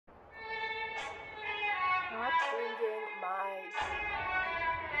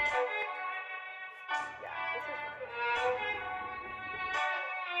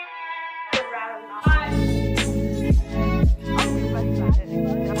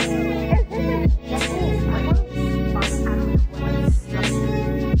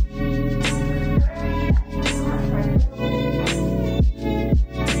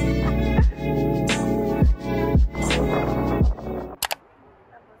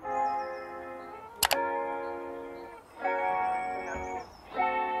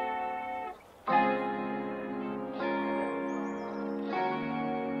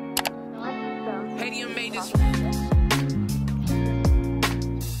Good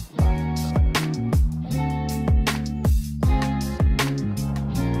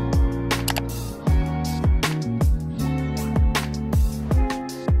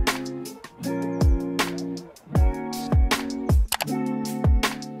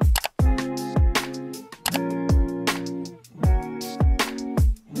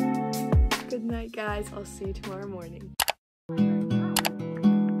night, guys. I'll see you tomorrow morning.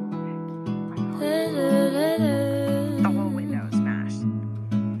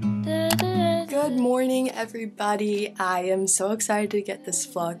 Good morning, everybody. I am so excited to get this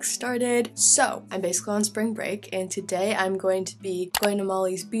vlog started. So I'm basically on spring break, and today I'm going to be going to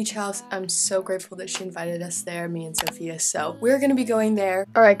Molly's beach house. I'm so grateful that she invited us there, me and Sophia. So we're gonna be going there.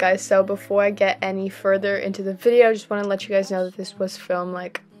 All right, guys. So before I get any further into the video, I just want to let you guys know that this was filmed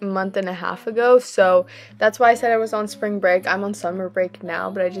like a month and a half ago, so that's why I said I was on spring break. I'm on summer break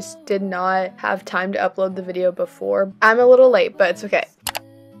now, but I just did not have time to upload the video before. I'm a little late, but it's okay.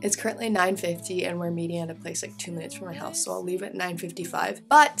 It's currently 9:50 and we're meeting at a place like 2 minutes from my house, so I'll leave at 9:55.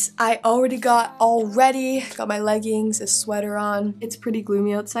 But I already got all ready, got my leggings, a sweater on. It's pretty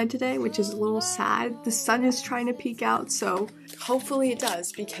gloomy outside today, which is a little sad. The sun is trying to peek out, so hopefully it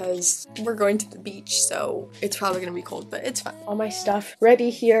does because we're going to the beach, so it's probably gonna be cold, but it's fine. All my stuff ready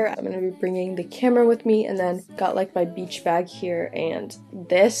here. I'm gonna be bringing the camera with me, and then got like my beach bag here and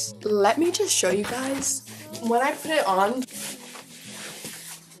this. Let me just show you guys. When I put it on,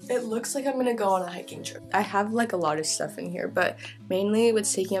 it looks like I'm gonna go on a hiking trip. I have like a lot of stuff in here, but mainly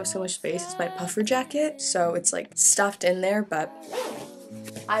what's taking up so much space is my puffer jacket, so it's like stuffed in there. But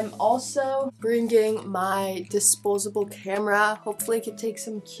I'm also bringing my disposable camera. Hopefully I can take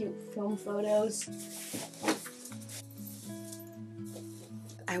some cute film photos.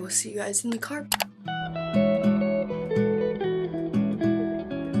 I will see you guys in the car.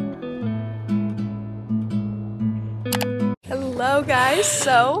 Hello guys,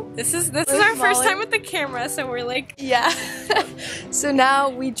 so this is our first time with the camera, so we're like, yeah. So now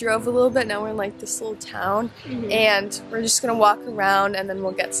we drove a little bit, now we're in like this little town, and we're just gonna walk around and then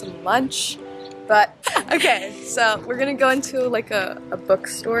we'll get some lunch. But okay, so we're gonna go into like a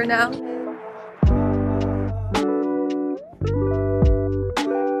bookstore now.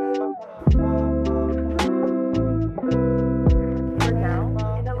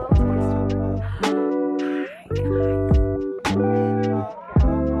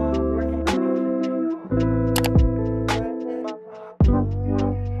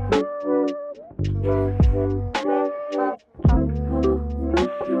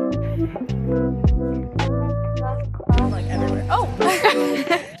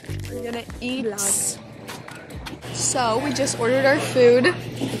 We're gonna eat. So we just ordered our food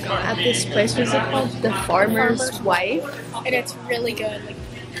at this place. What's it called? The Farmer's Wife. and it's really good. Like,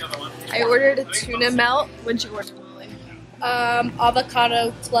 I ordered a tuna melt. What'd you order?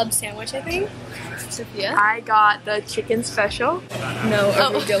 avocado club sandwich, I think. Sophia? I got the chicken special. No,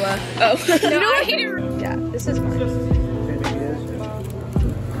 arugula. Oh. No, I hate it. Yeah, this is fine.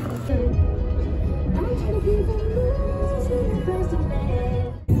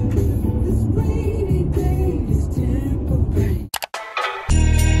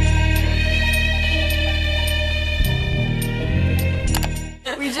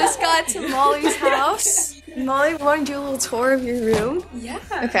 We just got to Molly's house. Molly, want to do a little tour of your room? Yeah.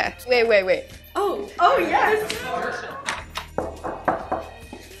 Okay. Wait. Oh yes.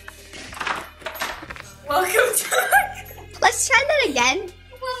 Welcome to. Let's try that again.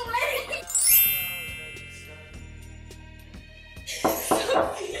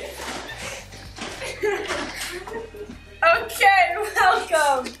 Okay,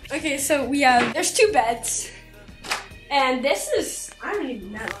 welcome. Okay, so there's 2 beds. And this is, I don't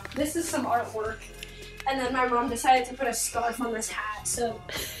even know. This is some artwork. And then my mom decided to put a scarf on this hat, so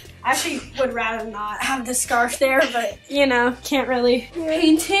I actually would rather not have the scarf there, but you know, can't really.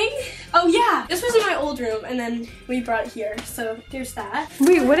 Painting? Oh yeah, this was in my old room, and then we brought it here, so there's that.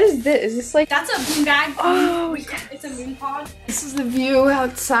 Wait, what is this? Is this like... That's a moon bag. Oh, it's a moon pond. This is the view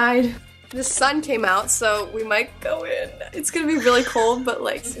outside. The sun came out, so we might go in. It's gonna be really cold, but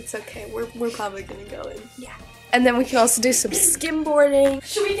like, it's okay. We're probably gonna go in. Yeah. And then we can also do some skimboarding.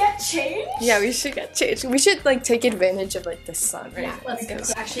 Should we get changed? Yeah, we should get changed. We should like take advantage of like the sun, right? Yeah, let's go.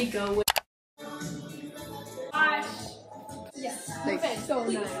 Actually go with. Yes. Like, Okay, so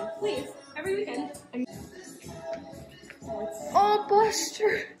nice. Please, every weekend. oh,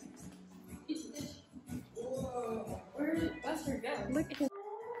 Buster! Where did Buster go? Look at him.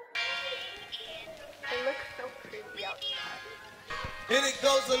 It looks so pretty outside. And it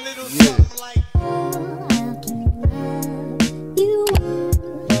goes a little something like. You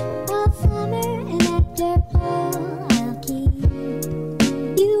are a summer and after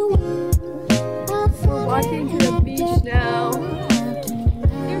walking to the beach now.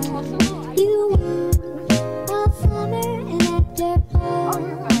 There's also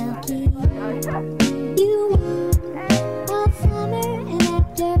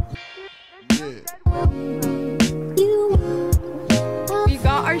We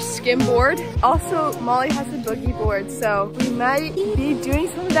got our skimboard. Also, Molly has a boogie board, so we might be doing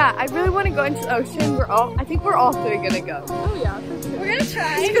some of that. I really want to go into the ocean. I think we're all three gonna go. Oh yeah, for sure. We're gonna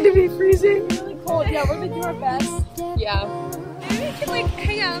try. It's gonna be freezing. Really cold. Yeah, we're gonna do our best. Yeah. Maybe we can like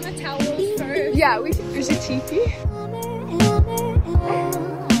hang out on the towels first. Yeah, we should. There's a teepee.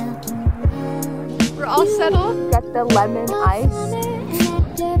 We're all settled. Got the lemon ice.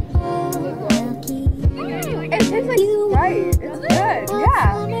 It tastes like Sprite. It's good.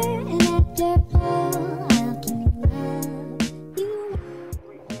 Yeah.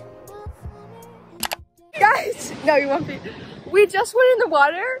 Guys, no, you won't be. We just went in the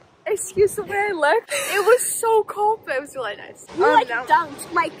water. Excuse the way I look. It was so cold, but it was really nice. We like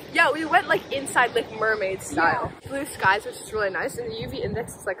dunked. Like, yeah, we went like inside like mermaid style. Yeah. Blue skies, which is really nice, and the UV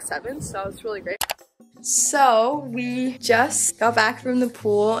index is like 7, so it's really great. So we just got back from the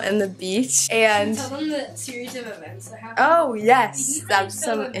pool and the beach, and tell them the series of events that happened. oh yes, that's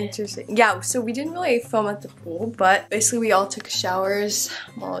some interesting. Yeah, so we didn't really film at the pool, but basically we all took showers.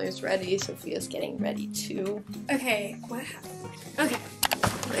 Molly's ready, Sophia's getting ready too. Okay, what happened? Okay.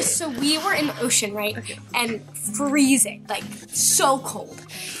 So we were in the ocean, right? Okay. And freezing, like so cold.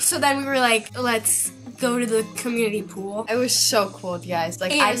 So then we were like, let's go to the community pool. It was so cold, guys.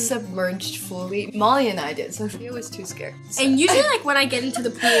 Like, I submerged fully. Molly and I did. Sophia was too scared. So. And usually, like, when I get into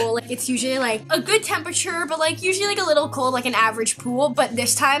the pool, like, it's usually, like, a good temperature, but, like, usually, like, a little cold, like, an average pool. But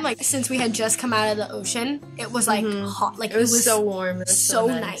this time, like, since we had just come out of the ocean, it was, like, hot. Like, it was so warm. It was so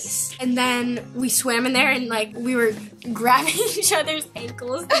nice. And then we swam in there, and, like, we were grabbing each other's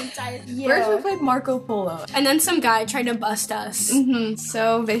ankles the entire First, we played Marco Polo. And then some guy tried to bust us.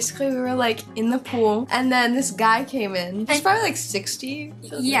 So, basically, we were, like, in the pool. And then this guy came in. He's probably like 60.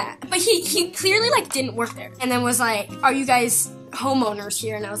 Yeah, but he clearly like didn't work there. And then was like, "Are you guys homeowners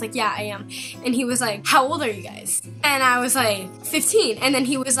here?" And I was like, "Yeah, I am." And he was like, "How old are you guys?" And I was like, 15. And then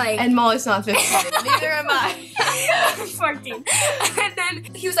he was like, and Molly's not 15. Neither am I. 14. And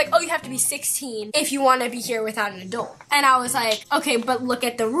then he was like, "Oh, you have to be 16 if you want to be here without an adult." And I was like, "Okay, but look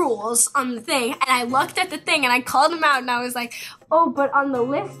at the rules on the thing." And I looked at the thing and I called him out and I was like, "Oh, but on the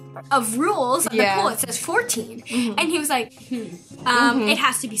list of rules on the pool it says 14. And he was like, it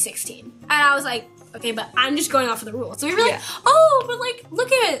has to be 16. And I was like, "Okay, but I'm just going off of the rules." So we were like, "Oh, but like,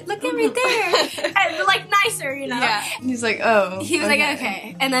 look at it right there." And we're like nicer, you know? Yeah. And he's like, "Oh." He was like,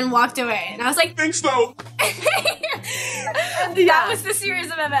 "Okay." And then walked away. And I was like, Thanks, though. That was the series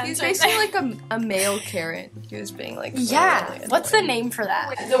of events. He's basically like a male Karen. He was being like, What's the name for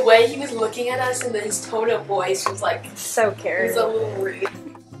that? The way he was looking at us and his tone of voice was like, So Karen. it was a little rude.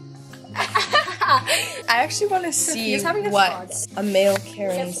 I actually want to see what a male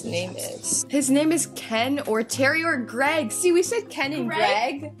Karen's name is. His name is Ken or Terry or Greg. See, we said Ken and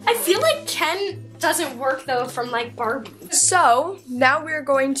Greg. I feel like Ken doesn't work though from like Barbie. So now we're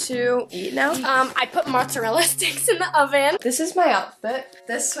going to eat now. I put mozzarella sticks in the oven. This is my outfit.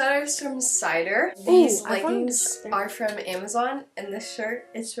 This sweater is from Cider. These leggings are from Amazon, and this shirt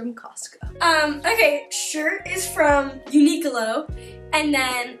is from Costco. Okay, shirt is from Uniqlo, and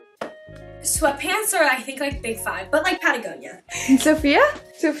then sweatpants are I think like Big Five, but like Patagonia. And Sophia?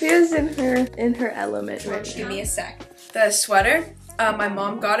 Sophia's in her element right now. Give me a sec. The sweater, my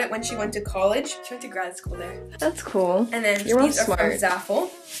mom got it when she went to college. She went to grad school there. That's cool. And then You're these are smart. from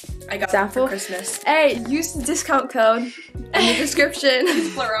Zaffle. I got them for Christmas. Hey, use the discount code in the description.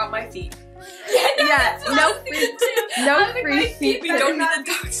 Blur out my feet. No free feet. We don't need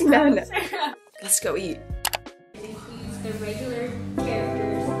the dogs. No. Let's go eat. The regular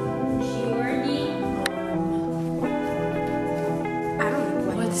characters. Jordy. I don't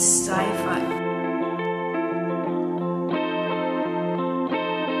know. What's sci-fi?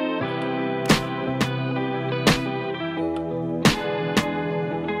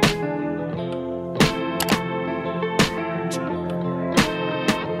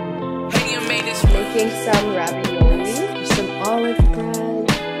 Making some ravioli, some olive bread.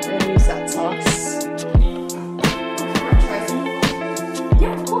 We're gonna use that sauce.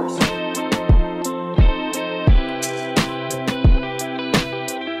 Yeah, of course.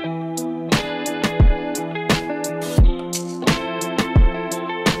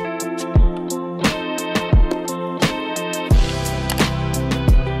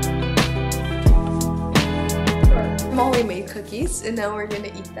 these, and now we're gonna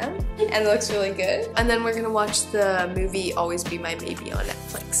eat them. And it looks really good. And then we're gonna watch the movie Always Be My Baby on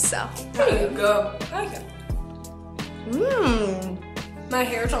Netflix, so. There you go. Okay. Mmm. My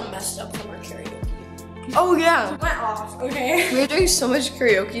hair's all messed up from our karaoke. Oh yeah. Went off, okay? We're doing so much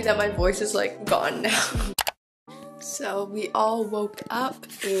karaoke that my voice is like gone now. So we all woke up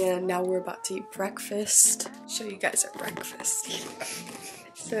and now we're about to eat breakfast. Show you guys our breakfast.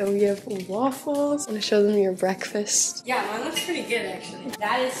 So we have waffles. I'm gonna show them your breakfast. Yeah, mine looks pretty good actually.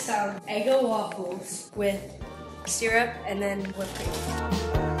 That is some Eggo waffles with syrup and then whipped cream.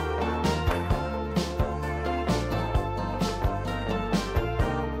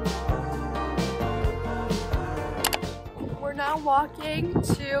 We're now walking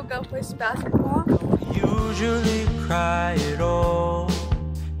to go play some basketball. Usually cry at all,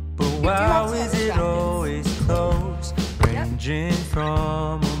 but why is it always close? Ranging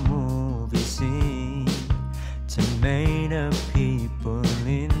from a movie scene to made up people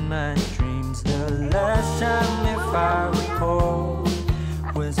in my dreams. The last time, if I recall,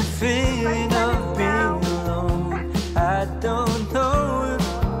 was a feeling of being alone. I don't know if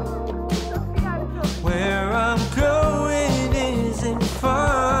where I'm going isn't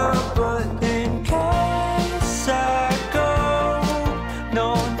far, but in case I go,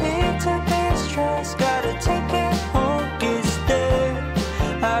 no need to be stressed. Gotta take it home, get there.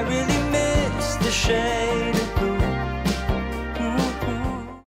 I really